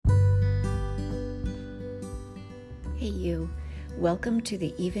Hey you, welcome to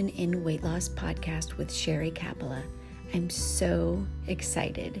the Even in Weight Loss podcast with Sherry Capella. I'm so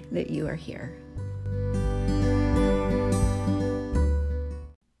excited that you are here.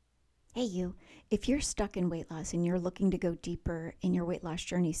 Hey you, if you're stuck in weight loss and you're looking to go deeper in your weight loss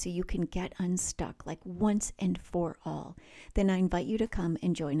journey so you can get unstuck like once and for all, then I invite you to come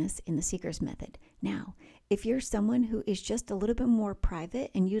and join us in the Seeker's Method. Now, if you're someone who is just a little bit more private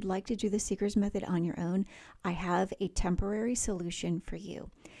and you'd like to do the Seeker's Method on your own, I have a temporary solution for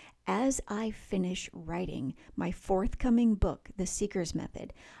you. As I finish writing my forthcoming book, The Seeker's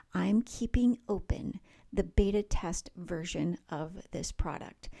Method, I'm keeping open the beta test version of this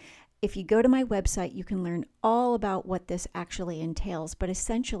product. If you go to my website, you can learn all about what this actually entails, but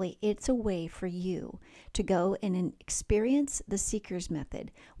essentially it's a way for you to go and experience the Seeker's Method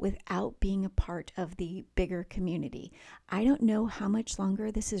without being a part of the bigger community. I don't know how much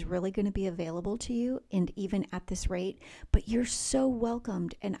longer this is really going to be available to you, and even at this rate, but you're so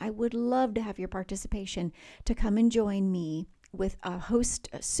welcomed, and I would love to have your participation to come and join me with a host,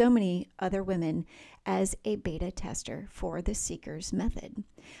 so many other women, as a beta tester for the Seeker's Method.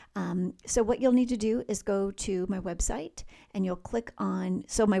 So what you'll need to do is go to my website and you'll click on,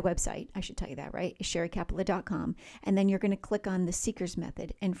 my website, I should tell you that, right, is sherrycapella.com. And then you're going to click on the Seeker's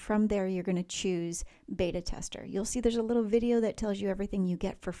Method. And from there, you're going to choose beta tester. You'll see there's a little video that tells you everything you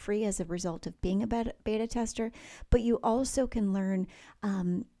get for free as a result of being a beta tester. But you also can learn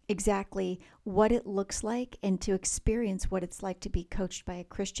exactly what it looks like and to experience what it's like to be coached by a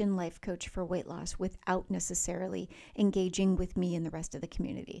Christian life coach for weight loss without necessarily engaging with me and the rest of the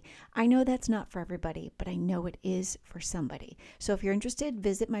community. I know that's not for everybody, but I know it is for somebody. So if you're interested,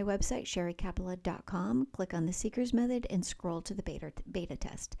 visit my website, sherrycapella.com, click on the Seeker's Method, and scroll to the beta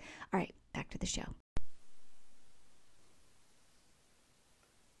test. All right, back to the show.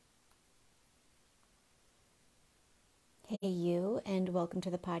 Hey you, and welcome to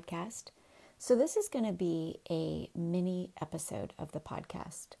the podcast. So this is going to be a mini episode of the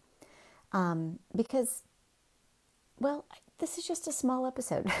podcast because, well, this is just a small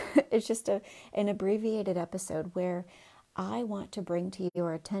episode. It's just an abbreviated episode where I want to bring to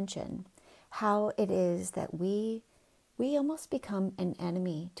your attention how it is that we almost become an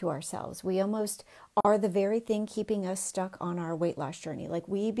enemy to ourselves. We almost are the very thing keeping us stuck on our weight loss journey. Like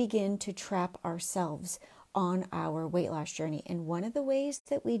we begin to trap ourselves on our weight loss journey. And one of the ways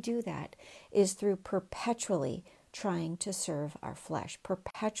that we do that is through perpetually trying to serve our flesh,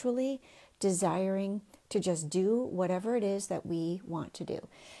 perpetually desiring to just do whatever it is that we want to do.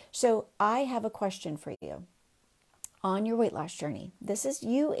 So I have a question for you on your weight loss journey. This is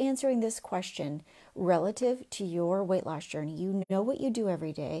you answering this question relative to your weight loss journey. You know what you do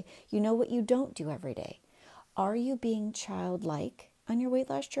every day. You know what you don't do every day. Are you being childlike on your weight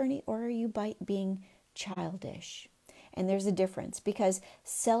loss journey, or are you being childish? And there's a difference, because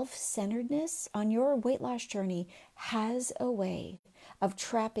self-centeredness on your weight loss journey has a way of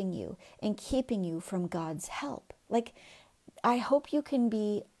trapping you and keeping you from God's help. Like, I hope you can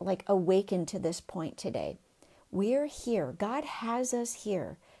be awakened to this point today. We're here. God has us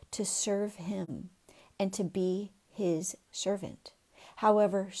here to serve Him and to be His servant.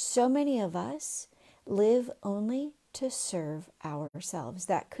 However, so many of us live only to serve ourselves.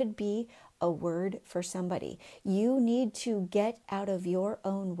 That could be a word for somebody. You need to get out of your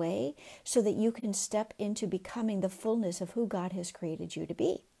own way so that you can step into becoming the fullness of who God has created you to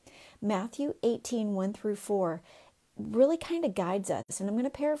be. Matthew 18:1-4 really kind of guides us, and I'm going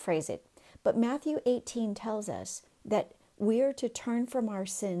to paraphrase it, but Matthew 18 tells us that we're to turn from our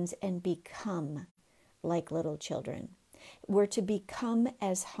sins and become like little children. We're to become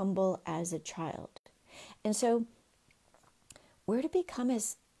as humble as a child. And so we're to become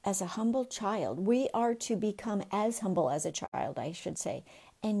as a humble child. We are to become as humble as a child, I should say.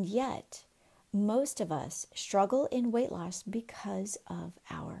 And yet, most of us struggle in weight loss because of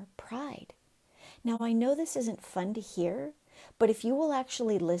our pride. Now, I know this isn't fun to hear, but if you will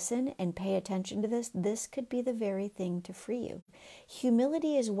actually listen and pay attention to this could be the very thing to free you.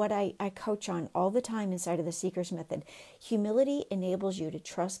 Humility is what I coach on all the time inside of the Seeker's Method. Humility enables you to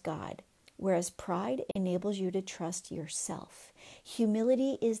trust God, whereas pride enables you to trust yourself.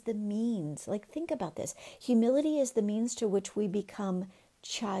 Humility is the means. Think about this. Humility is the means to which we become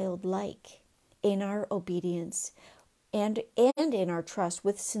childlike in our obedience and in our trust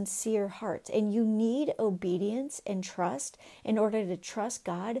with sincere hearts. And you need obedience and trust in order to trust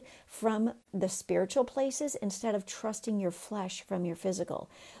God from the spiritual places instead of trusting your flesh from your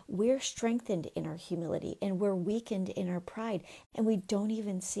physical. We're strengthened in our humility and we're weakened in our pride, and we don't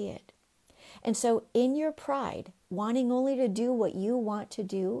even see it. And so in your pride, wanting only to do what you want to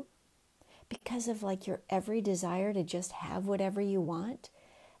do, because of like your every desire to just have whatever you want,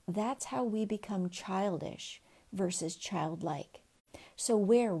 that's how we become childish versus childlike. So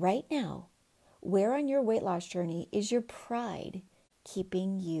where right now, where on your weight loss journey is your pride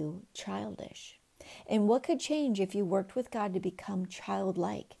keeping you childish? And what could change if you worked with God to become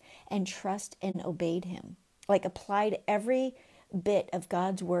childlike and trust and obeyed Him? Like applied every bit of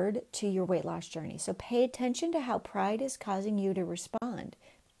God's word to your weight loss journey. So pay attention to how pride is causing you to respond.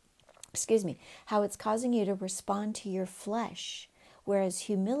 How it's causing you to respond to your flesh, whereas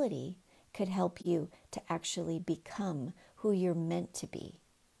humility could help you to actually become who you're meant to be,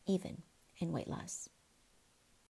 even in weight loss.